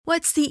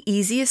What's the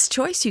easiest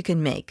choice you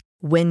can make?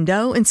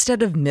 Window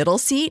instead of middle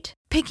seat?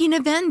 Picking a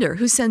vendor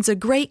who sends a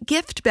great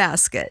gift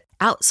basket?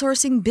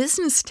 Outsourcing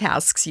business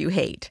tasks you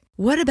hate?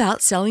 What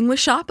about selling with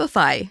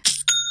Shopify?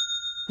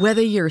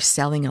 Whether you're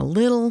selling a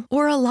little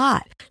or a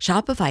lot,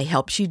 Shopify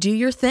helps you do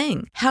your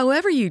thing,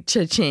 however you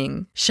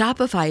cha-ching.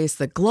 Shopify is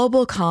the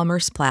global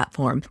commerce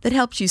platform that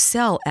helps you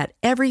sell at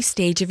every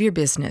stage of your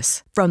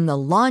business. From the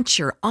launch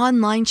your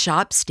online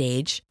shop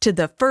stage to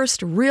the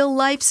first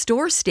real-life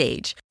store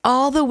stage,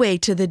 all the way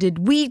to the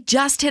did we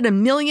just hit a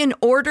million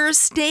orders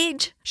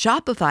stage.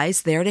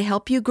 Shopify's there to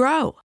help you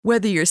grow.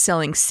 Whether you're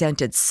selling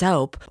scented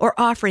soap or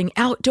offering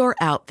outdoor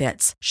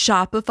outfits,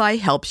 Shopify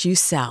helps you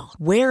sell.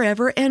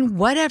 Wherever and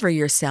whatever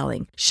you're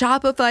selling,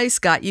 Shopify's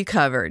got you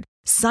covered.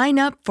 Sign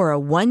up for a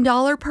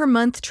 $1 per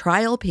month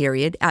trial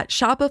period at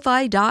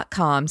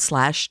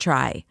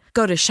shopify.com/try.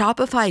 Go to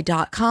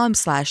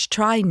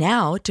shopify.com/try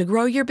now to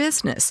grow your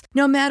business,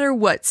 no matter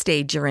what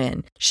stage you're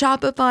in.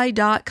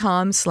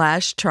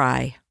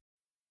 Shopify.com/try.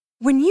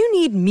 When you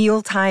need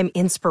mealtime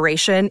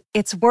inspiration,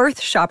 it's worth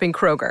shopping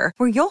Kroger,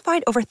 where you'll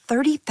find over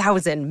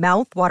 30,000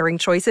 mouth-watering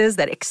choices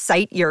that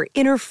excite your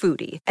inner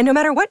foodie. And no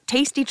matter what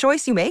tasty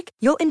choice you make,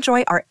 you'll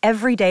enjoy our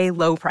everyday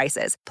low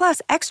prices,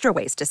 plus extra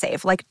ways to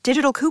save, like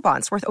digital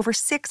coupons worth over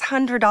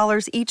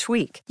 $600 each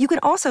week. You can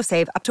also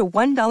save up to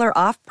 $1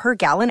 off per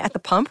gallon at the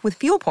pump with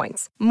fuel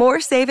points.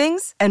 More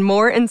savings and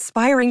more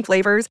inspiring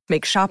flavors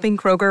make shopping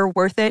Kroger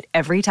worth it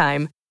every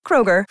time.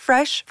 Kroger,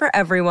 fresh for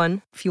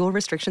everyone. Fuel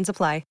restrictions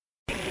apply.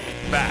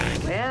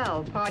 Back.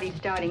 Well, party's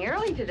starting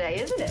early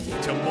today, isn't it?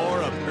 To more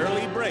of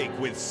Early Break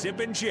with Sip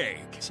and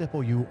Jake.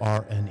 Sipple, you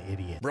are an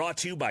idiot. Brought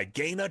to you by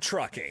Gaina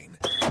Trucking.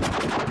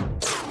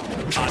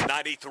 On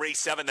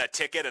 93.7 The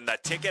Ticket and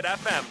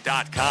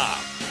theticketfm.com.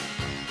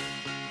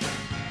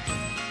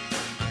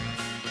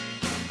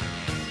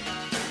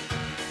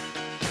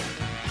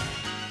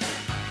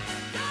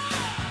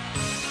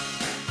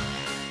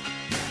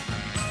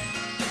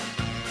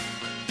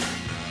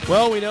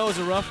 Well, we know it was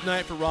a rough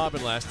night for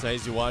Robin last night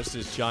as he watched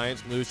his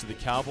Giants lose to the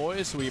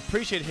Cowboys. So we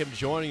appreciate him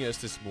joining us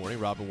this morning,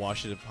 Robin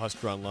Washut of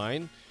Husker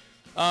Online.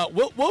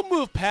 We'll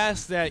move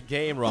past that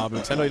game, Robin,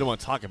 because I know you don't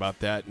want to talk about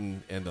that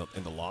and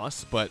the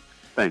loss. But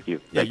thank you.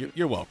 Yeah,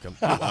 you're welcome.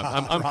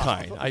 I'm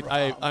kind.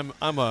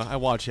 I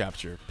watch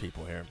after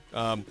people here.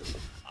 I'm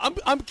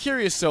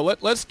curious. So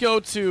let's go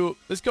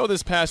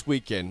this past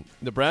weekend.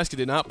 Nebraska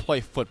did not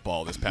play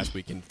football this past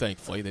weekend.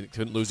 Thankfully, they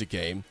couldn't lose a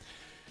game.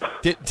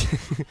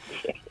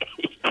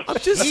 I'm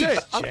just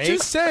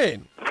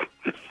saying.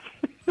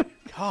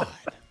 God.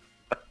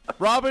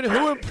 Robin,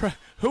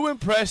 who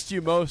impressed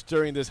you most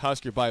during this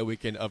Husker bye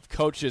weekend of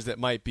coaches that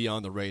might be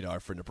on the radar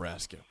for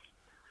Nebraska?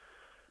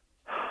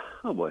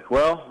 Oh, boy.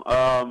 Well,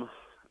 I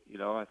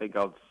think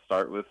I'll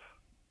start with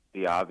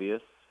the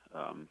obvious.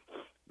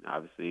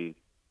 Obviously,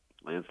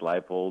 Lance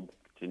Leipold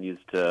continues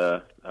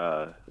to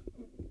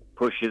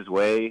push his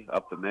way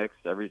up the mix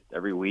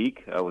every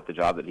week with the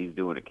job that he's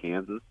doing at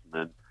Kansas. And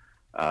then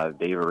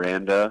Dave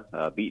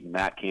Aranda beating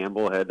Matt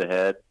Campbell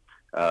head-to-head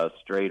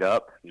straight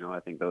up. I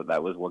think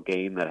that was one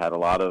game that had a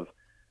lot of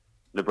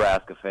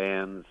Nebraska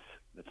fans'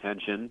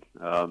 attention.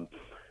 I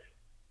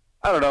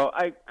don't know.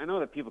 I know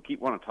that people keep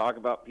wanting to talk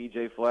about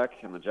P.J. Fleck,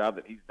 and the job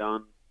that he's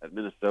done at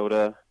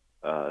Minnesota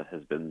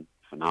has been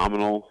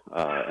phenomenal,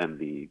 and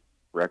the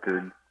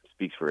record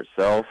speaks for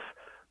itself.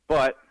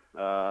 But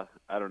I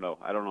don't know.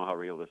 I don't know how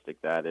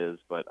realistic that is,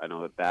 but I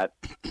know that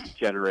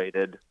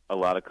generated a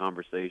lot of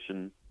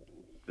conversation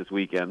this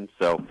weekend.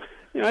 So,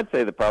 I'd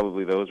say that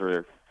probably those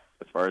were,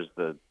 as far as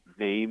the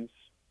names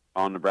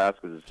on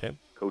Nebraska's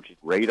coaching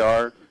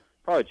radar,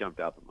 probably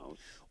jumped out the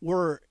most.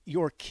 Were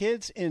your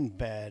kids in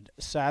bed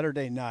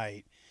Saturday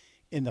night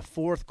in the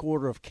fourth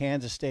quarter of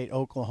Kansas State,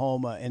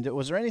 Oklahoma, and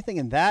was there anything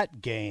in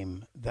that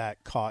game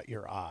that caught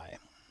your eye?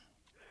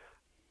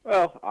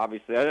 Well,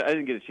 obviously, I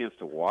didn't get a chance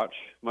to watch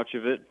much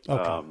of it,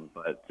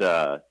 but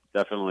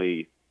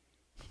definitely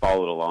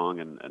followed along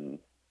and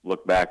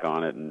looked back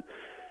on it. And,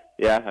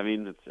 yeah, I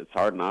mean, it's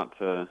hard not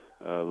to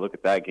look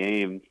at that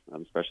game,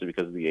 especially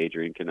because of the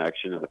Adrian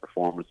connection and the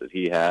performance that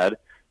he had,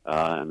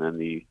 and then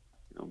the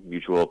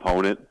mutual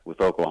opponent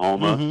with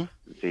Oklahoma, and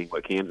seeing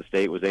what Kansas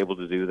State was able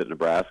to do that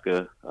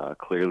Nebraska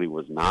clearly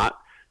was not.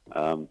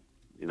 It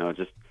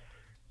just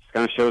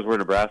kind of shows where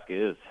Nebraska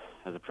is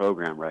as a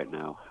program right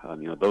now.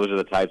 Those are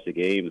the types of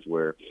games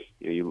where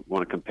you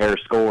want to compare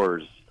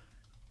scores.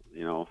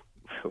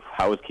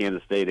 How was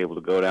Kansas State able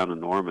to go down to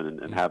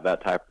Norman and have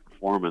that type of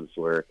performance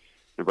where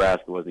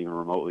Nebraska wasn't even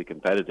remotely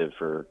competitive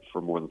for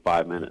more than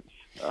 5 minutes?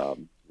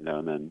 And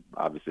then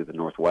obviously the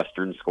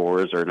Northwestern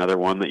scores are another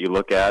one that you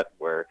look at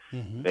where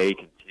they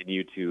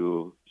continue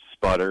to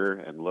sputter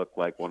and look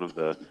like one of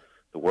the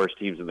worst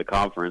teams in the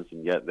conference,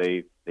 and yet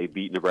they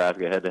beat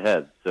Nebraska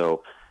head-to-head.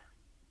 So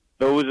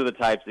those are the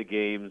types of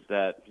games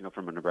that,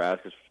 from a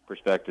Nebraska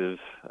perspective,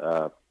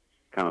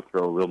 kind of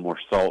throw a little more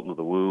salt into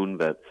the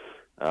wound that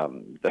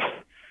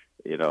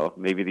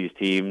maybe these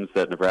teams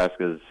that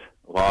Nebraska's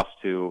lost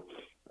to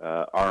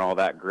aren't all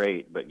that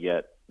great, but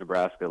yet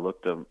Nebraska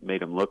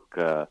made them look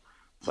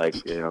like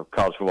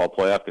college football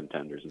playoff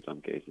contenders in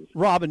some cases.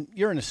 Robin,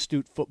 you're an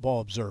astute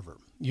football observer.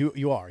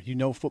 You are. You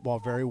know football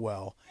very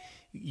well.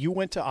 You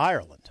went to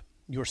Ireland.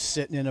 You were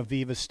sitting in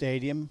Aviva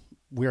Stadium.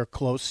 We're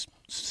close,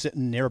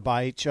 sitting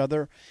nearby each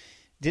other.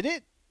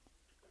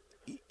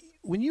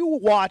 When you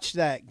watched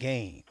that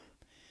game,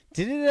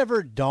 did it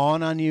ever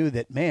dawn on you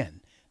that,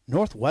 man,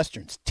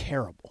 Northwestern's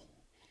terrible?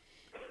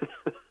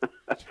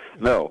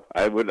 No,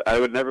 I would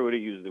never would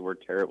have used the word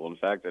terrible. In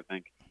fact, I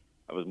think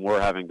I was more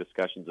having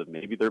discussions of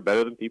maybe they're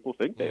better than people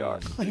think they are.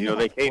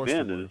 They came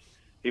in as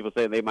people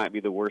say they might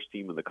be the worst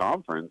team in the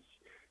conference,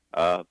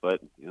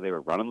 but they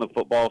were running the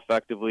football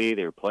effectively.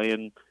 They were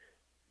playing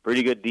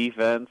pretty good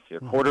defense. Your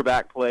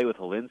quarterback play with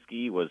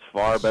Helinski was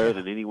far better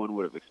than anyone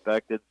would have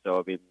expected. So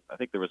I mean, I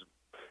think there was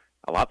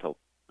not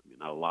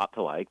a lot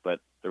to like,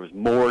 but there was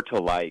more to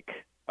like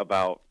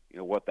about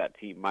what that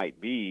team might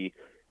be,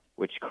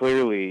 which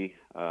clearly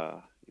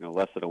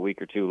less than a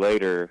week or two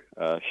later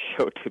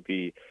showed to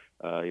be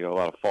a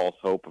lot of false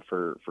hope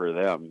for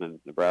them, and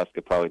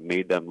Nebraska probably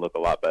made them look a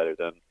lot better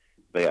than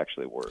they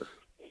actually were.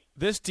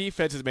 This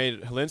defense has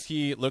made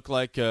Helinski look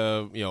like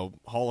a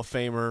Hall of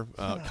Famer.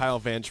 Kyle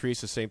Van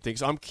Treese, the same thing.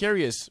 So I'm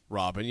curious,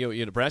 Robin.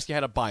 Nebraska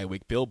had a bye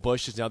week. Bill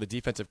Bush is now the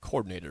defensive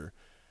coordinator.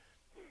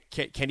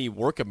 Can he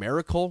work a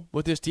miracle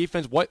with this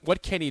defense?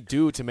 What can he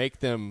do to make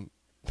them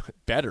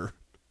better?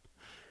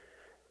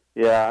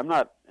 Yeah, I'm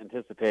not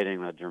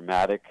anticipating a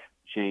dramatic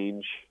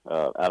change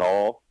at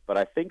all, but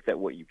I think that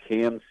what you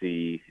can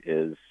see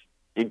is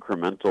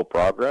incremental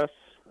progress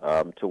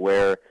to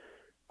where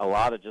a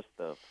lot of just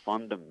the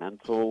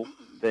fundamental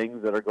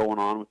things that are going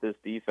on with this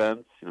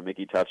defense,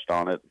 Mickey touched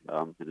on it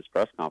in his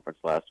press conference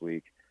last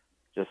week,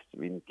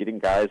 getting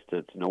guys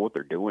to know what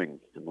they're doing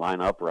and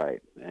line up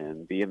right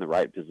and be in the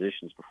right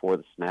positions before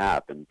the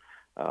snap and,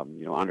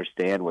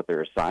 understand what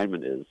their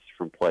assignment is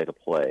from play to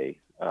play.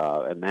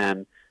 And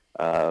then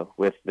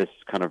with this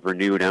kind of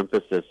renewed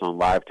emphasis on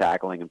live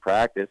tackling in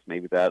practice,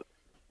 maybe that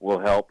will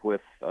help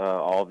with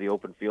all the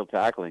open field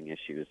tackling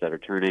issues that are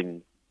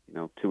turning,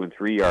 2 and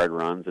 3 yard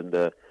runs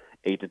into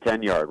 8 to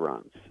 10 yard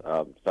runs.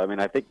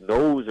 I think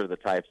those are the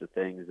types of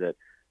things that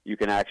you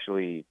can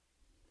actually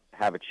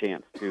have a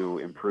chance to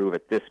improve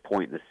at this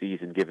point in the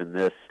season, given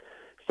this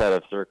set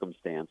of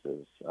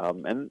circumstances.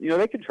 And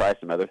they can try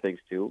some other things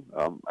too.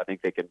 I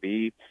think they can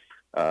be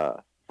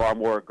far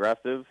more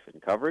aggressive in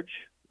coverage.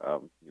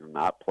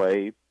 Not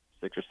play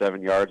 6 or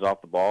 7 yards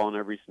off the ball on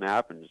every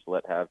snap and just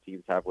have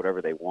teams have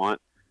whatever they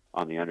want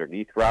on the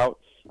underneath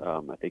routes.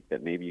 I think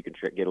that maybe you can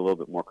get a little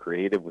bit more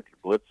creative with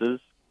your blitzes,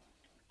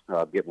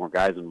 get more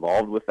guys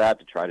involved with that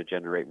to try to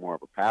generate more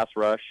of a pass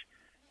rush.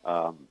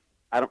 From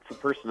a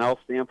personnel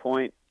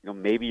standpoint,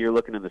 maybe you're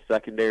looking in the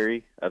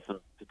secondary at some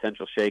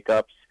potential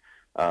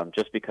shakeups,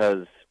 just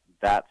because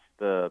that's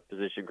the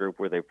position group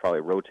where they've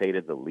probably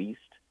rotated the least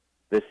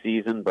this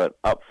season. But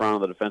up front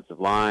on the defensive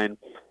line,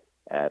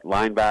 at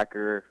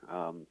linebacker,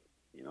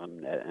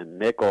 and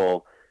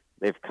nickel,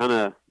 they've kind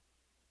of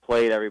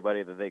played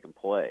everybody that they can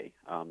play.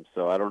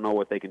 So I don't know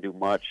what they can do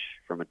much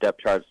from a depth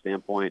chart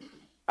standpoint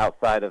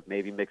outside of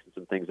maybe mixing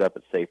some things up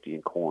at safety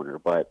and corner.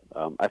 But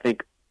I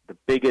think the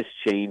biggest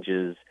change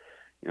is,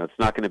 it's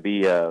not going to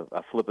be a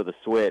flip of the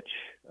switch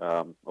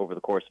over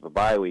the course of a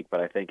bye week, but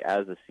I think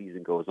as the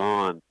season goes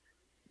on,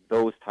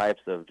 those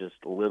types of just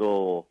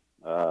little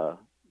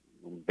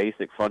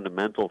basic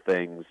fundamental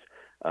things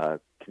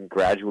can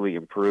gradually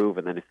improve,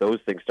 and then if those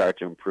things start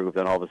to improve,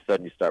 then all of a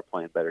sudden you start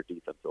playing better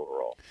defense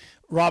overall.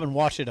 Robin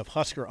Washut of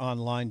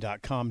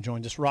HuskerOnline.com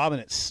joined us. Robin,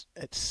 it's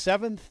at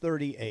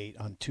 7:38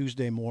 on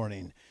Tuesday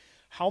morning.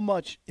 How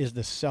much is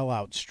the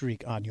sellout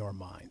streak on your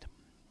mind?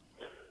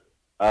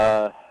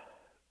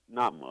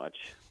 Not much.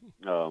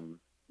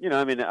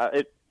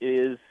 It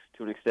is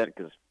to an extent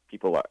because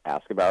people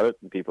ask about it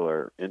and people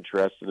are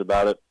interested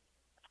about it.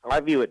 I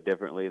view it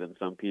differently than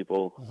some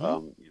people.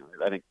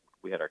 I think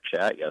we had our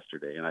chat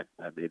yesterday, and I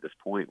made this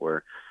point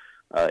where,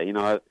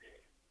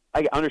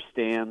 I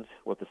understand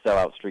what the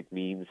sellout streak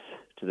means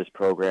to this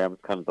program.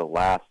 It's kind of the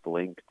last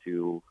link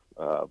to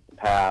the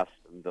past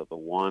and the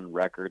one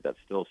record that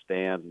still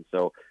stands. And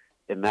so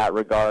in that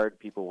regard,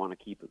 people want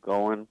to keep it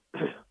going.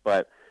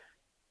 But,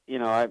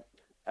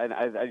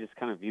 I just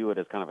kind of view it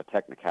as kind of a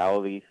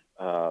technicality.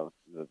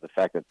 The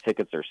fact that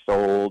tickets are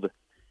sold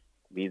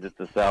means it's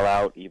a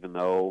sellout, even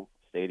though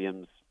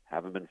stadiums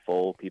haven't been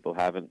full. People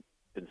haven't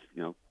been,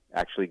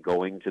 actually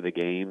going to the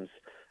games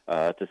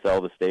to sell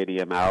the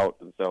stadium out.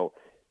 And so,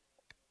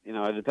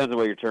 it depends on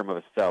what your term of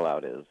a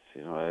sellout is.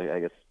 I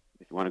guess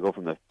if you want to go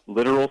from the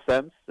literal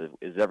sense,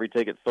 is every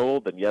ticket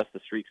sold, then yes, the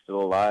streak's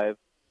still alive.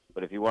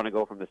 But if you want to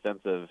go from the sense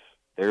of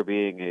there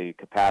being a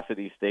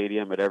capacity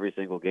stadium at every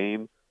single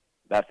game,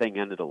 that thing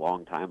ended a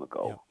long time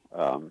ago.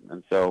 Yeah.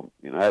 And so,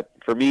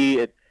 for me,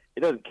 it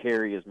doesn't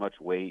carry as much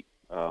weight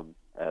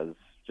as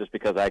just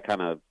because I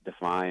kind of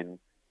define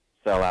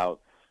sellouts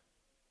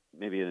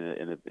maybe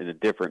in a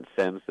different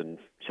sense than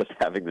just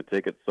having the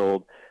tickets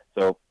sold.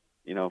 So,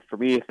 for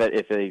me, if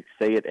they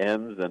say it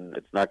ends, then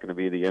it's not going to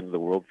be the end of the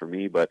world for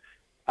me. But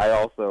I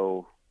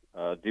also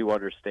do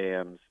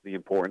understand the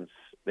importance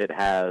it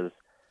has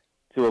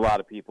to a lot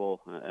of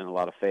people and a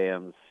lot of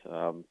fans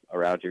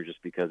around here,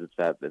 just because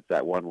it's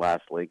that one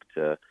last link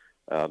to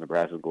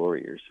Nebraska's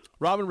glory years.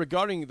 Robin,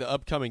 regarding the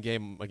upcoming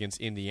game against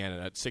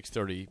Indiana at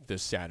 6:30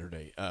 this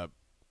Saturday,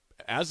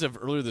 as of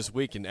earlier this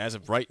week and as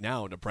of right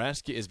now,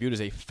 Nebraska is viewed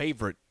as a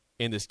favorite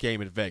in this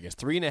game in Vegas,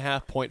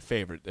 3.5-point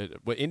favorite.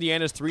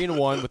 Indiana's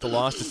 3-1 with the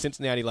loss to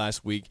Cincinnati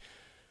last week.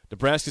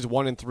 Nebraska's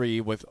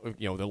 1-3 with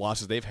the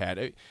losses they've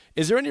had.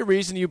 Is there any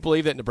reason you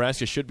believe that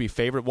Nebraska should be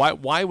favored?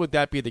 Why would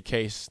that be the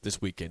case this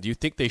weekend? Do you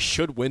think they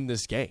should win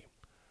this game?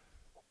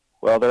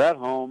 Well, they're at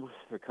home.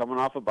 They're coming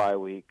off a bye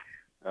week,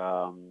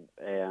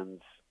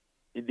 and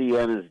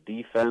Indiana's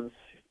defense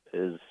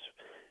is.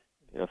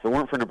 If it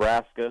weren't for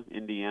Nebraska,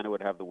 Indiana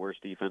would have the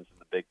worst defense in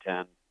the Big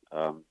Ten.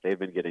 They've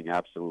been getting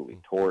absolutely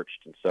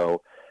torched, and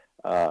so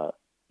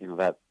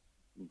that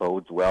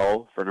bodes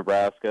well for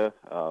Nebraska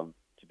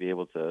to be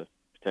able to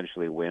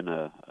potentially win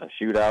a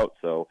shootout.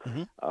 So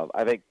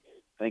I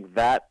think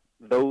that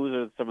those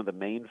are some of the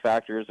main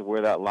factors of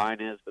where that line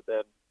is. But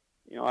then,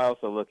 I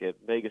also look at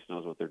Vegas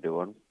knows what they're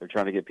doing. They're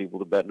trying to get people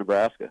to bet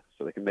Nebraska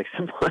so they can make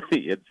some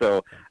money. And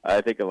so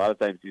I think a lot of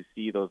times you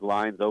see those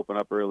lines open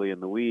up early in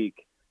the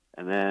week,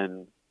 and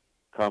then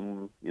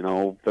come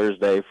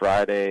Thursday,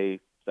 Friday,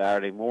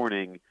 Saturday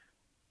morning,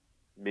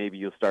 maybe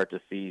you'll start to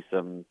see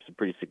some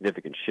pretty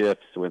significant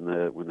shifts when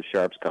the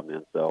sharps come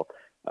in. So,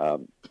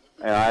 and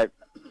I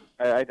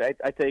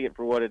take it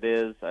for what it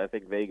is. I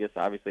think Vegas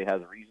obviously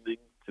has reasoning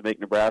to make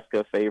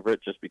Nebraska a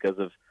favorite just because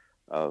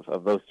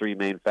of those three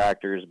main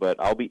factors. But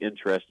I'll be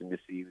interested to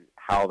see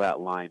how that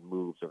line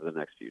moves over the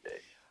next few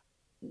days.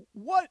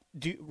 What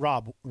do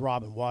Robin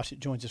Washut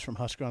joins us from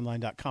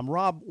HuskerOnline.com.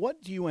 Rob,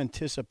 what do you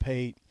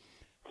anticipate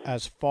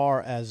as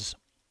far as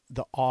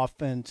the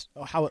offense,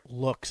 how it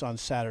looks on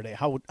Saturday?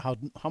 How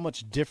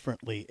much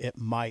differently it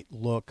might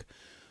look,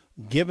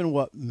 given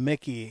what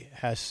Mickey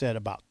has said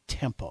about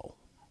tempo?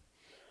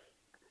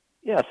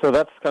 Yeah, so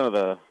that's kind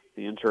of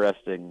the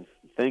interesting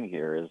thing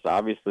here is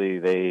obviously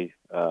they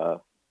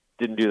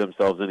didn't do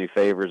themselves any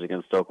favors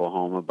against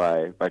Oklahoma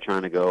by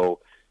trying to go,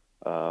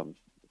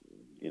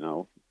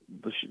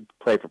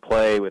 play for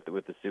play with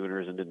the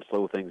Sooners and didn't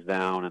slow things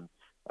down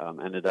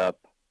and ended up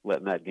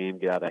letting that game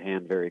get out of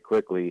hand very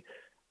quickly.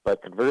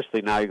 But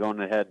conversely, now you're going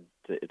ahead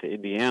to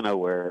Indiana,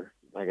 where,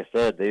 like I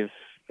said,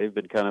 they've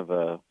been kind of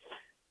a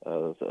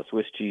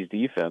Swiss cheese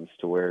defense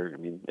to where,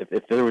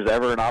 if there was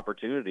ever an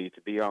opportunity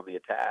to be on the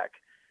attack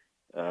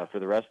for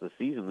the rest of the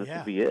season, this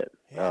would be it.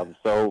 Yeah.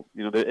 So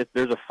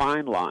there's a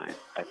fine line,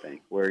 I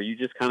think, where you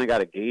just kind of got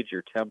to gauge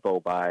your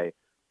tempo by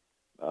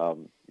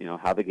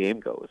how the game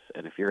goes.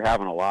 And if you're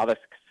having a lot of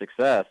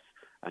success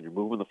and you're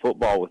moving the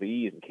football with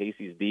ease and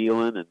Casey's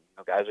dealing and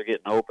guys are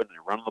getting open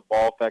and running the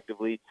ball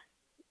effectively,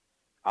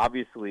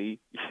 obviously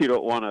you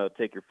don't want to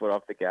take your foot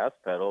off the gas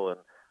pedal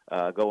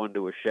and go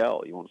into a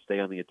shell. You want to stay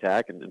on the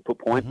attack and put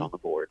points on the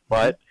board.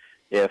 But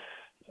if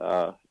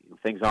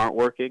things aren't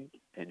working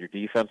and your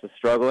defense is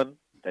struggling,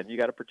 then you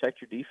got to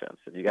protect your defense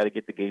and you got to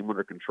get the game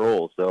under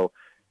control. So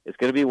it's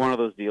going to be one of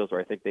those deals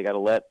where I think they got to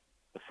let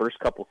the first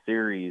couple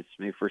series,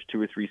 maybe first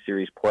 2 or 3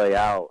 series, play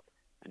out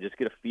and just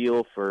get a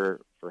feel for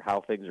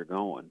how things are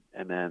going,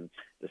 and then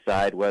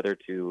decide whether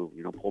to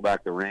pull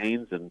back the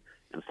reins and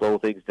slow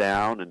things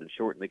down and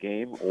shorten the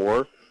game,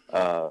 or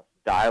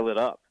dial it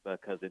up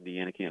because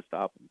Indiana can't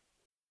stop them.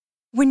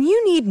 When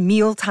you need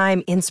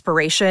mealtime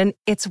inspiration,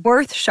 it's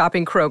worth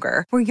shopping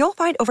Kroger, where you'll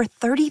find over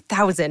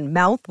 30,000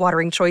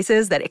 mouth-watering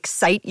choices that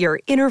excite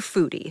your inner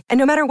foodie. And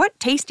no matter what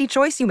tasty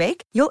choice you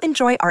make, you'll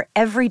enjoy our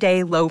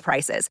everyday low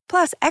prices,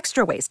 plus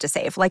extra ways to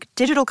save, like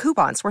digital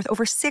coupons worth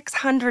over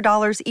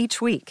 $600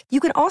 each week. You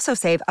can also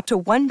save up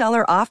to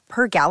 $1 off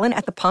per gallon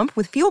at the pump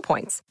with fuel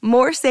points.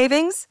 More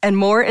savings and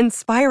more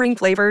inspiring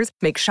flavors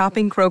make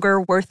shopping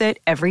Kroger worth it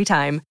every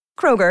time.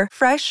 Kroger,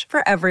 fresh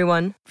for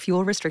everyone.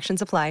 Fuel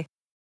restrictions apply.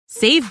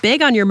 Save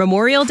big on your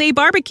Memorial Day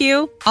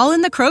barbecue, all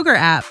in the Kroger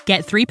app.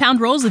 Get 3-pound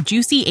rolls of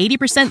juicy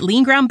 80%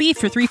 lean ground beef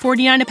for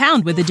 $3.49 a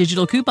pound with a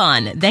digital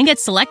coupon. Then get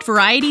select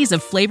varieties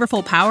of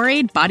flavorful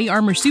Powerade, Body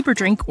Armor Super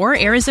Drink, or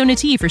Arizona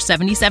tea for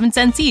 77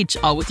 cents each,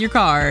 all with your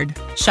card.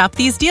 Shop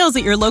these deals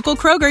at your local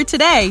Kroger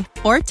today,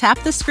 or tap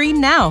the screen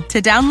now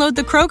to download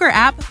the Kroger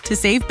app to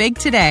save big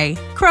today.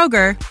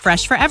 Kroger,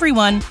 fresh for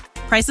everyone.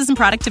 Prices and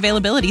product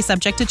availability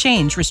subject to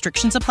change.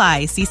 Restrictions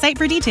apply. See site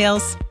for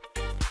details.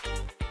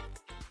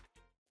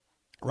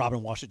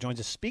 Robin Washut joins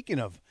us. Speaking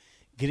of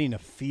getting a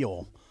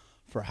feel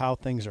for how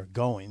things are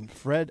going,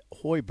 Fred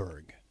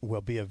Hoiberg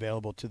will be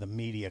available to the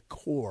media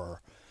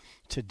corps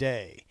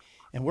today.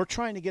 And we're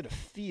trying to get a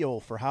feel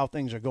for how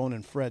things are going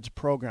in Fred's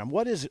program.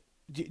 Do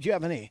you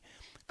have any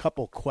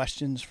couple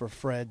questions for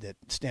Fred that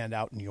stand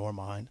out in your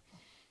mind?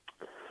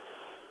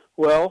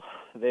 Well,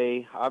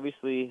 they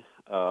obviously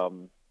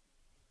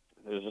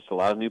there's just a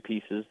lot of new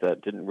pieces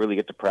that didn't really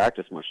get to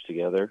practice much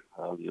together.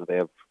 They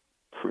have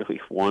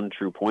really one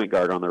true point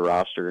guard on their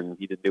roster, and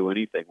he didn't do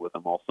anything with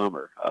them all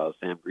summer,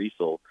 Sam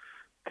Griesel,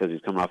 because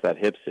he's coming off that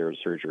hip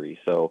surgery.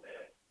 So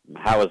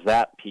how is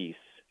that piece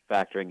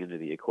factoring into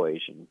the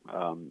equation?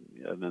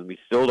 And then we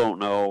still don't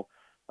know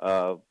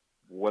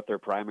what their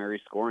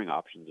primary scoring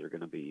options are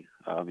going to be.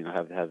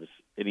 Has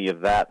any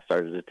of that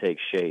started to take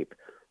shape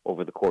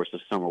over the course of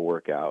summer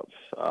workouts?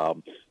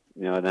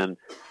 And then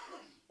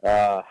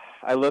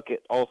I look at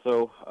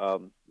also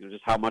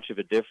just how much of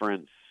a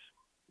difference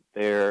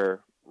their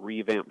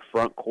revamped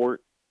front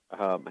court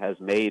has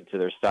made to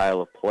their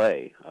style of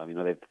play.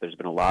 There's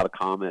been a lot of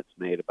comments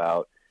made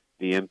about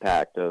the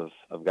impact of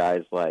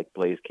guys like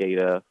Blaise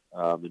Keita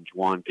and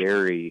Juwan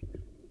Gary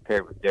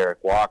paired with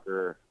Derek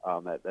Walker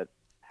that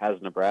has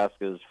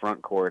Nebraska's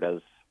front court as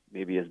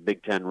maybe as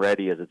Big Ten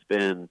ready as it's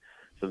been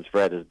since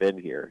Fred has been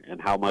here, and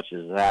how much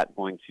is that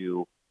going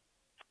to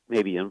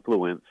maybe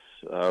influence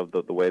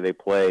the way they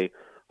play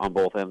on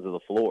both ends of the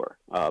floor.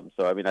 I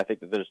think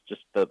that there's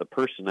just the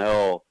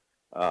personnel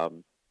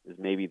is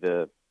maybe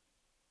the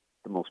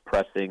most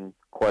pressing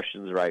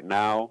questions right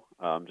now,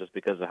 just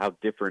because of how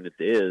different it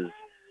is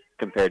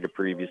compared to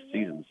previous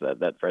seasons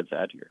that Fred's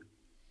had here.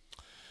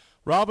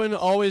 Robin,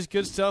 always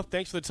good stuff.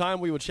 Thanks for the time.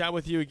 We will chat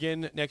with you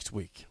again next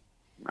week.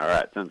 All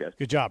right. Sounds good.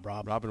 Good job,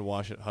 Rob. Robin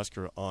Washut,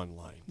 Husker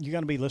Online. You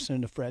going to be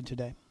listening to Fred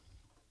today?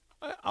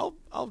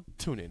 I'll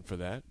tune in for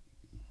that.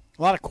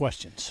 A lot of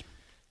questions.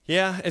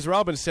 Yeah, as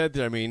Robin said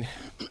there,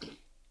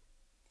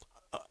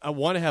 I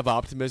want to have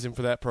optimism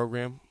for that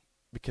program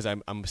because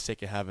I'm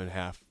sick of having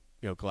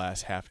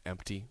glass half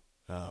empty.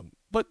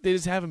 But they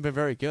just haven't been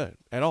very good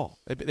at all.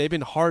 They've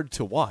been hard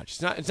to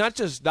watch. It's not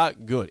just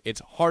not good.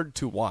 It's hard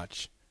to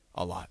watch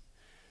a lot.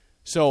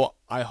 So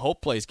I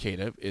hope Blaise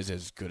Keita is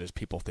as good as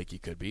people think he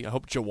could be. I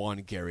hope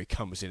Juwan Gary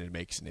comes in and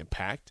makes an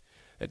impact.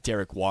 That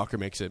Derek Walker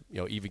makes it,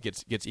 even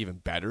gets even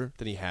better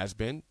than he has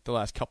been the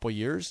last couple of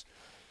years.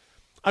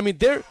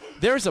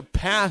 There's a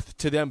path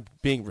to them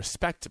being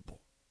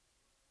respectable.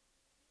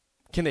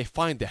 Can they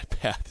find that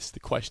path? Is the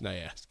question I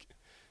ask.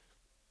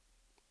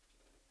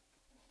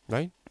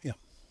 Right? Yeah.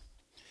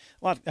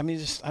 I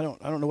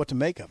don't know what to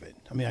make of it.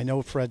 I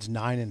know Fred's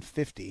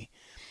 9-50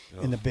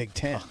 in the Big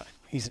Ten. God.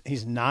 He's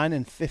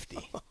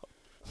 9-50.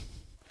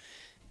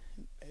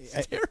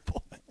 It's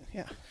terrible.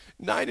 Yeah.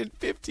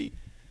 9-50.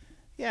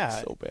 Yeah.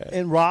 So bad.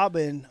 And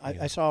Robin,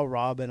 I saw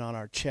Robin on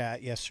our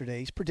chat yesterday.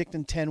 He's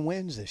predicting 10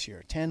 wins this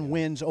year. 10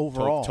 wins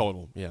overall.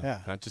 Total. Yeah.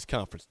 Not just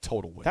conference.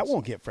 Total wins. That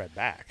won't get Fred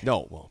back.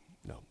 No. Well,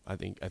 no. I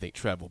think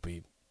Trev will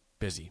be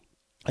busy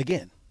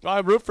again. I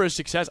root for his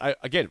success. I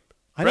know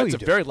Fred's you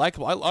do. Very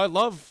likable. I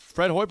love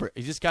Fred Hoiberg.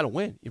 He just got to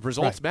win.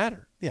 Results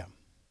matter. Yeah.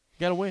 You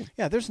got to win.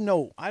 Yeah. There's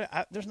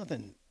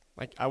nothing.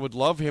 I would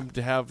love him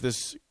to have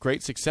this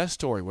great success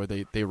story where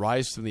they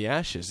rise from the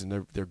ashes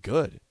and they're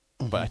good,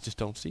 but I just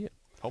don't see it.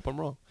 Hope I'm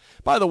wrong.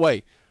 By the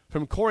way,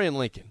 from Corey and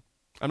Lincoln,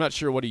 I'm not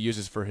sure what he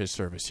uses for his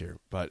service here,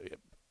 but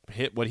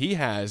what he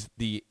has,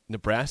 the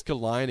Nebraska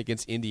line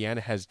against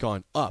Indiana has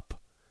gone up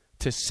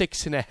to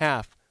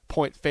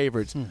 6.5-point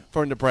favorites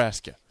for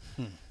Nebraska.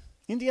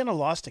 Indiana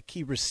lost a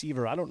key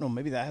receiver. I don't know.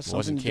 Maybe that has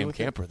something to do with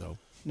it. Wasn't Cam Camper, though.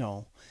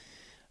 No.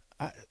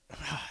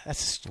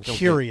 That's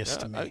curious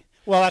to me.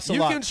 That's a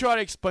lot. You can try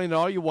to explain it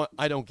all you want.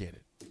 I don't get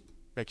it.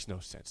 Makes no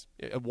sense.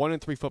 A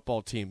 1-3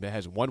 football team that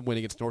has one win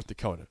against North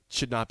Dakota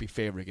should not be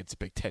favored against a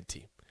Big Ten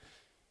team.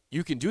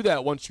 You can do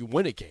that once you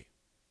win a game.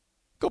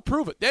 Go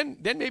prove it. Then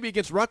maybe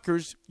against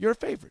Rutgers, you're a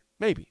favorite.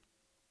 Maybe.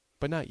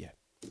 But not yet.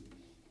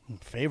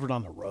 Favored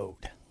on the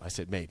road. I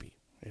said maybe.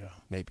 Yeah.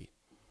 Maybe.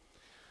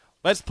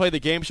 Let's play the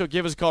game show.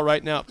 Give us a call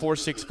right now at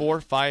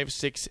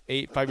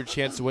 464-5685. Your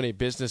chance to win a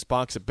business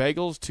box of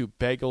bagels to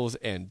Bagels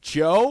and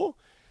Joe.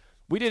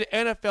 We did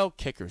NFL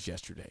kickers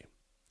yesterday,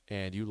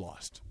 and you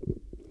lost.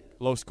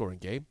 Low-scoring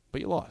game, but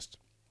you lost.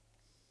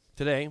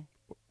 Today,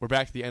 we're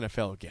back to the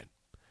NFL again.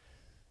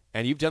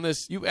 And you've done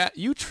this.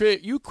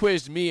 You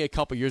quizzed me a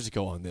couple years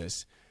ago on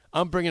this.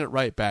 I'm bringing it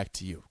right back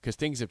to you because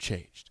things have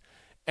changed.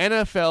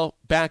 NFL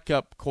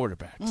backup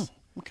quarterbacks.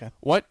 Okay.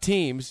 What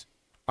teams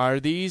are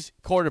these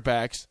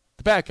quarterbacks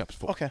the backups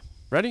for? Okay.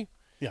 Ready?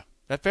 Yeah.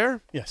 That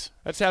fair? Yes.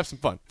 Let's have some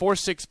fun.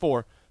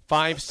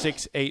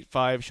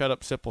 464-5685. Shut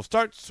Up Sipple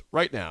starts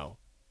right now.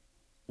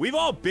 We've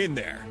all been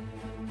there.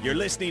 You're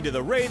listening to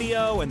the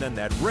radio, and then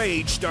that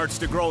rage starts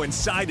to grow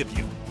inside of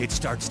you. It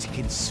starts to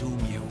consume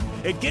you.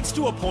 It gets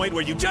to a point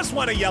where you just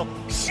want to yell,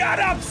 "Shut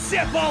up,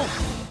 Sipple!"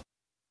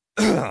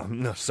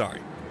 No,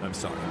 sorry. I'm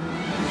sorry.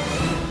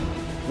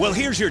 Well,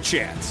 here's your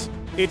chance.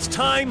 It's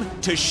time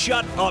to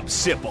shut up,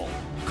 Sipple.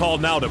 Call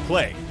now to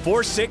play.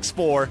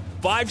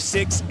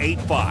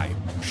 464-5685.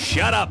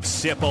 Shut up,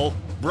 Sipple.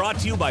 Brought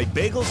to you by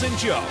Bagels and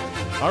Joe.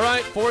 All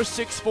right,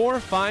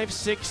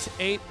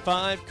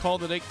 464-5685. Call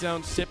the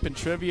Takedown Sip and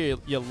Trivia.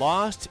 You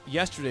lost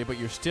yesterday, but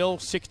you're still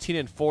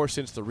 16-4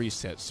 since the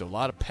reset, so a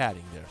lot of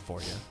padding there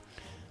for you.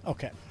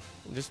 Okay.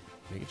 I'm just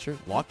making sure.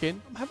 Lock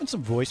in. I'm having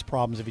some voice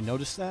problems. Have you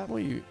noticed that? Well,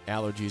 your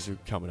allergies are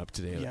coming up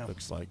today, Yeah. It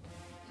looks like.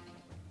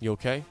 You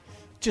okay?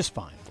 Just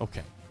fine.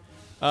 Okay.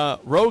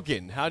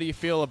 Rogan, how do you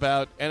feel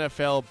about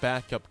NFL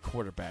backup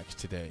quarterbacks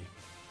today?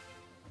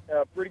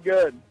 Pretty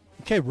good.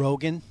 Okay,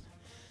 Rogan.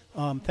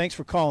 Thanks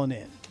for calling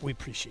in. We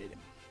appreciate it.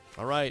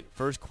 All right,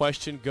 first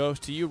question goes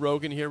to you,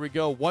 Rogan. Here we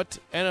go. What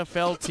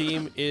NFL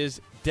team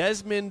is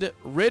Desmond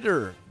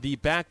Ridder the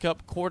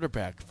backup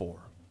quarterback for?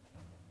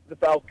 The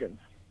Falcons.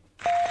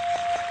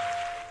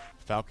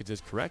 Falcons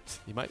is correct.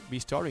 He might be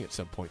starting at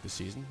some point this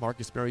season.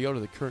 Marcus Mariota,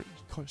 the current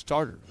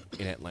starter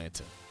in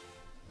Atlanta.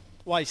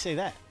 Why you say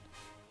that?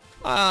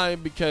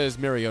 Because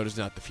Mariota's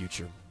not the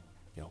future.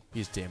 You know,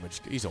 he's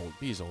damaged. He's old.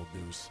 He's old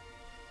news.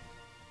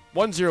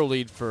 1-0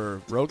 lead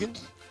for Rogan.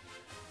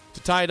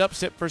 To tie it up,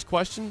 Sip, first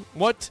question.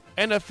 What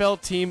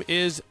NFL team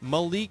is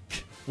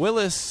Malik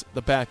Willis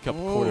the backup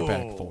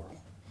quarterback for?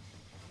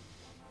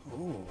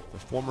 Ooh. The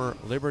former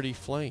Liberty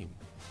Flame.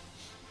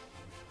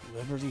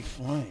 Liberty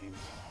Flame.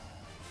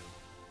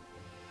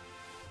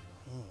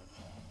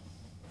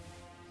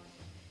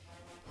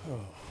 Oh.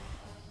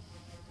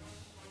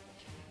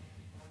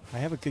 I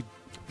have a good...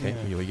 Okay,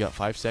 we got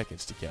 5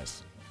 seconds to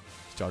guess.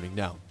 Starting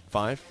now.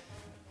 5,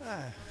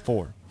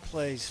 4.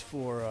 Plays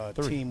for a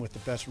 3. team with the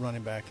best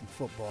running back in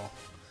football.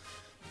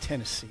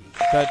 Tennessee.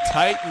 The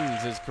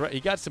Titans is correct. He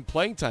got some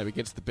playing time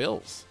against the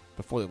Bills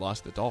before they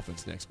lost to the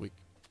Dolphins next week.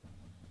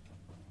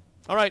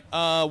 All right,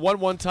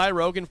 1-1 tie.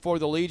 Rogan for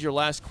the lead. Your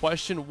last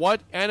question.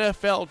 What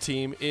NFL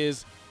team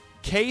is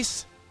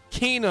Case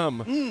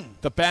Keenum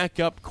the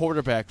backup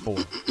quarterback for?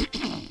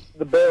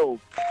 The Bills.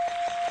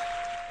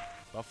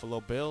 Buffalo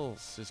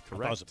Bills is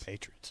correct. That was the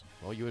Patriots.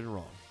 Well, you were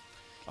wrong.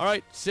 All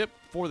right, Sip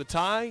for the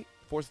tie.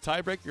 Fourth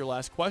tiebreaker, your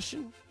last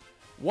question.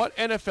 What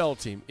NFL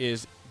team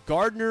is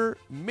Gardner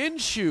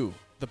Minshew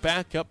the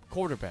backup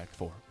quarterback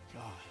for?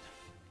 God.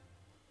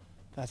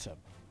 That's a...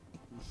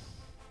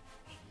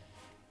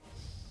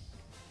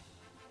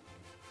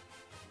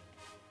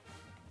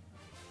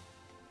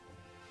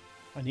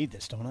 I need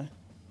this, don't I?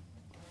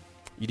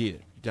 You need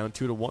it. You're down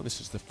 2-1.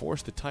 This is the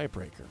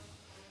tiebreaker.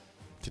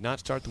 To not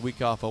start the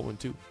week off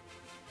 0-2.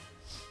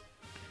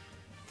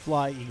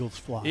 Fly, Eagles,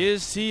 fly.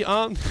 Is he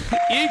on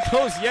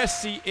Eagles?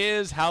 Yes, he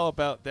is. How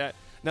about that?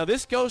 Now,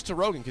 this goes to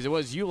Rogan because it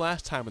was you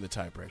last time in the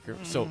tiebreaker.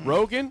 So,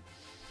 Rogan,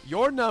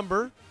 your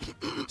number.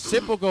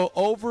 Sip will go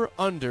over,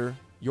 under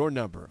your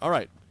number. All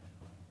right.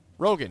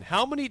 Rogan,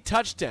 how many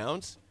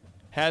touchdowns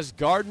has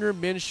Gardner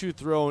Minshew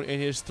thrown in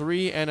his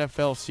 3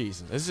 NFL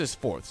seasons? This is his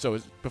 4th, so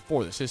it's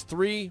before this. His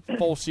 3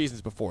 full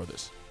seasons before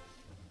this.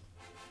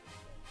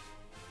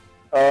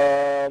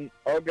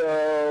 I'll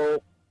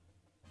go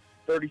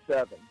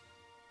 37.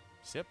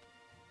 Sip,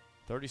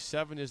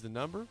 37 is the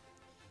number.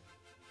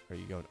 Are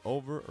you going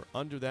over or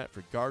under that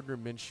for Gardner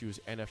Minshew's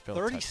NFL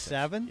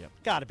 37? Yep.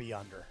 Got to be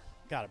under.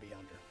 Got to be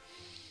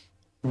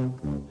under.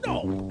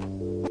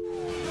 No.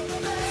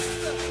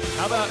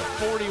 How about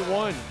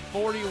 41?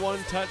 41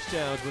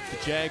 touchdowns with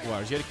the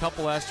Jaguars. You had a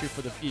couple last year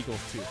for the Eagles,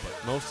 too,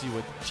 but mostly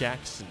with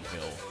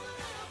Jacksonville.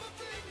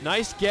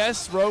 Nice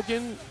guess,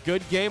 Rogan.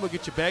 Good game. We'll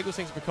get you Bagels.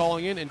 Thanks for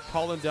calling in and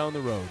calling down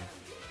the road.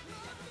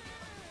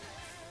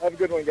 Have a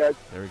good one, guys.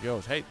 There he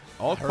goes. Hey,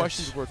 all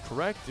questions were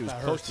correct. It was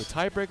close to the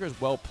tiebreakers.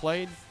 Well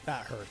played.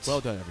 That hurts. Well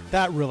done, everyone.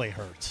 That really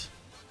hurts.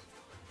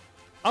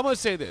 I'm going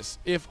to say this.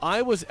 If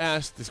I was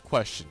asked this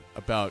question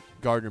about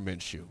Gardner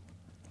Minshew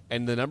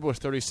and the number was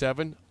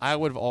 37, I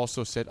would have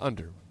also said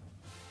under.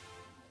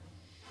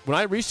 When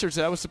I researched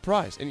it, I was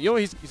surprised. And, you know,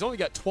 he's only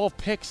got 12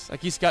 picks.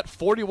 Like, he's got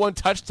 41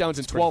 touchdowns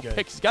and 12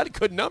 picks. He's got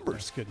good numbers.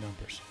 That's good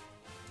numbers.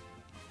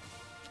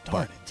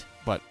 Darn it.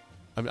 But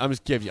I'm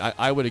just giving you,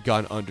 I would have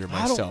gone under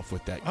myself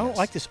with that guess. I don't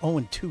like this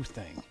 0-2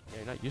 thing. Yeah,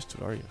 you're not used to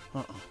it, are you?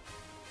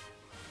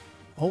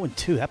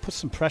 0-2. That puts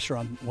some pressure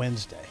on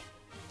Wednesday.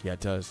 Yeah, it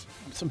does.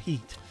 Some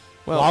heat.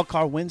 Well, Wild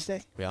card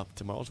Wednesday? Yeah,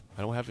 tomorrow's.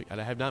 I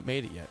have not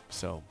made it yet,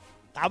 so.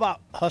 How about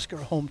Husker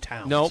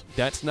hometowns? No,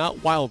 that's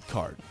not wild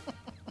card.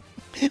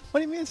 What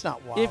do you mean it's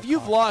not wild If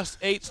you've lost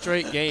 8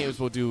 straight games,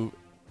 we'll do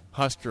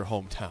Husker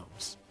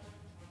hometowns.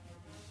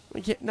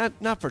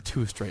 Not for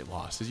 2 straight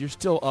losses. You're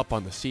still up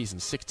on the season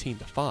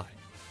 16-5.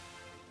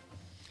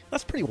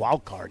 That's pretty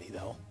wild cardy,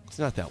 though. It's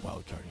not that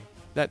wild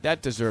cardy.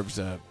 That deserves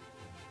a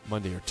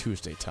Monday or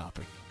Tuesday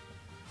topic.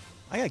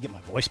 I gotta get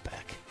my voice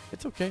back.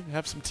 It's okay.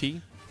 Have some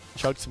tea.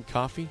 Chug some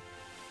coffee.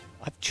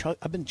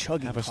 I've been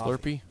chugging Have a coffee.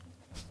 Slurpee.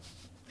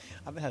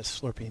 I haven't had a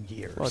Slurpee in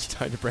years. Well, it's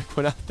time to break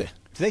one out then.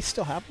 Do they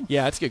still have them?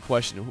 Yeah, that's a good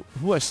question.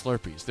 Who has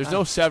Slurpees? There's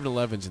no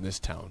 7-Elevens in this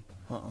town.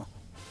 Like,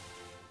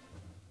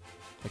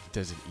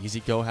 does an Easy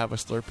Go have a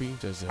Slurpee?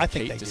 Does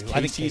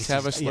Casey's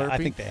have a Slurpee? Yeah, I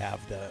think they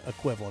have the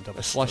equivalent of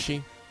a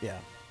slushie. Yeah.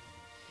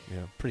 Yeah.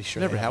 Pretty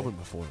sure. Never had one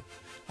before.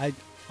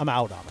 I'm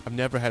out on it. I've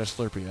never had a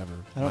Slurpee ever.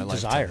 I don't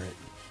desire it.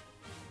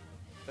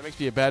 That makes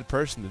me a bad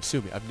person and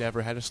sue me. I've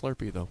never had a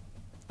Slurpee though.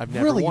 I've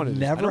never really wanted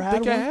never it. I don't had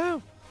think one? I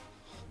have.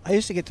 I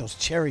used to get those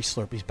cherry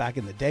Slurpees back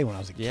in the day when I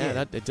was a kid.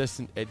 Yeah,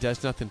 it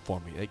does nothing for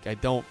me. Like, I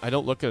don't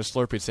look at a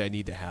Slurpee and say I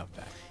need to have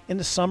that. In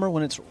the summer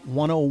when it's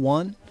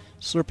 101,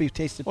 Slurpee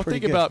tasted pretty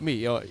good. Well, think about me.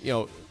 You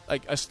know,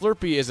 like a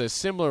Slurpee is a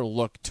similar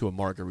look to a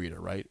margarita,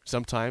 right?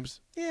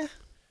 Sometimes. Yeah.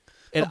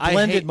 And a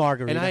blended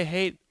margarita. And I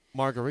hate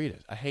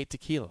margaritas. I hate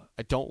tequila.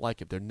 I don't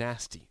like it. They're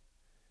nasty.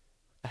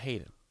 I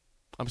hate it.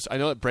 I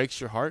know it breaks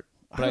your heart,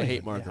 but I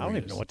hate margaritas. I don't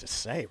even know what to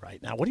say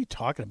right now. What are you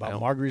talking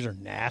about? Margaritas are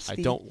nasty.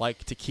 I don't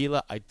like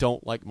tequila. I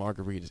don't like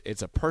margaritas.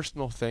 It's a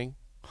personal thing.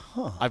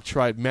 I've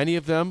tried many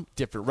of them,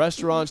 different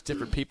restaurants,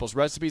 different people's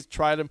recipes.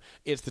 Tried them.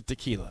 It's the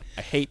tequila.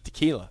 I hate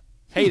tequila.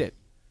 Hate it.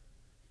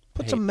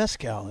 Put some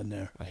mezcal in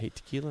there. I hate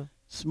tequila.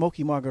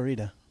 Smoky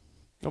margarita.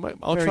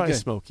 I'll Very try good. a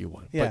smoky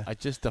one. Yeah.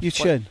 But you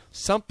should.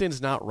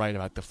 Something's not right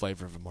about the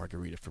flavor of a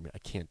margarita for me. I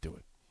can't do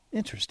it.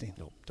 Interesting.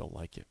 No, don't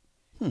like it.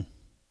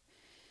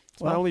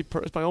 It's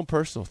my own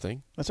personal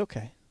thing. That's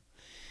okay.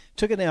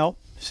 Took an L,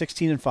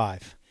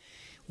 16-5.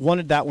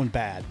 Wanted that one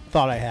bad.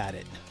 Thought I had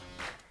it.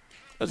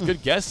 That's a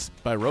good guess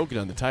by Rogan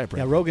on the tiebreaker.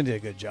 Yeah, Rogan did a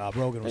good job.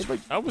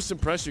 I was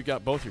impressed you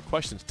got both your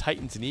questions.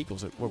 Titans and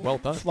Eagles were well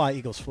done. Fly,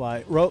 Eagles,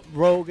 fly.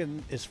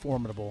 Rogan is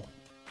formidable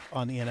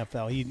on the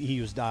NFL.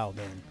 He was dialed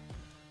in.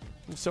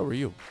 And so were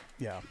you.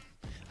 Yeah.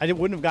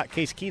 Wouldn't have got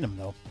Case Keenum,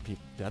 though.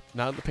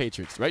 Not the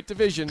Patriots. Right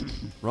division,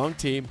 wrong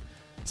team.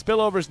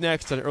 Spillover's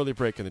next on an early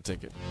break in the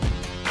ticket.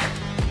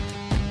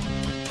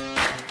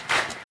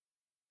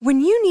 When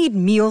you need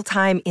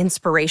mealtime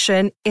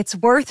inspiration, it's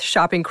worth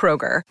shopping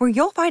Kroger, where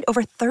you'll find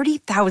over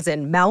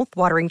 30,000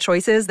 mouth-watering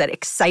choices that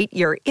excite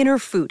your inner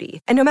foodie.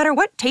 And no matter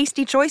what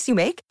tasty choice you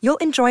make, you'll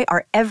enjoy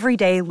our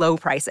everyday low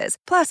prices,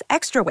 plus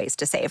extra ways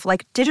to save,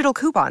 like digital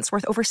coupons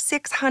worth over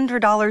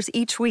 $600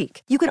 each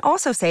week. You can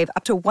also save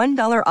up to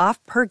 $1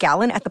 off per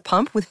gallon at the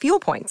pump with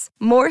fuel points.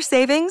 More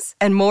savings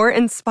and more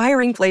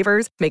inspiring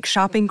flavors make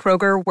shopping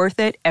Kroger worth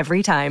it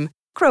every time.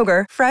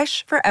 Kroger,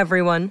 fresh for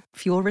everyone.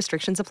 Fuel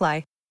restrictions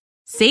apply.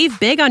 Save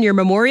big on your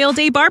Memorial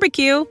Day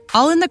barbecue,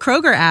 all in the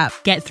Kroger app.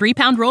 Get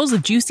 3-pound rolls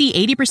of juicy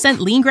 80%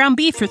 lean ground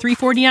beef for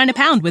 $3.49 a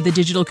pound with a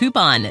digital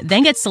coupon.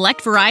 Then get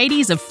select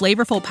varieties of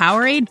flavorful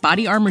Powerade,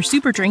 Body Armor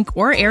Super Drink,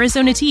 or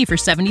Arizona tea for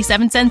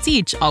 77 cents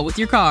each, all with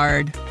your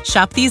card.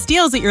 Shop these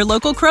deals at your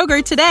local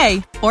Kroger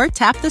today, or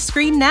tap the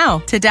screen now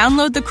to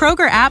download the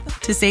Kroger app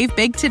to save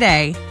big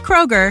today.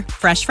 Kroger,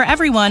 fresh for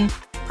everyone.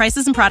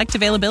 Prices and product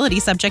availability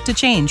subject to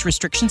change.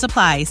 Restrictions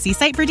apply. See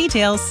site for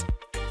details.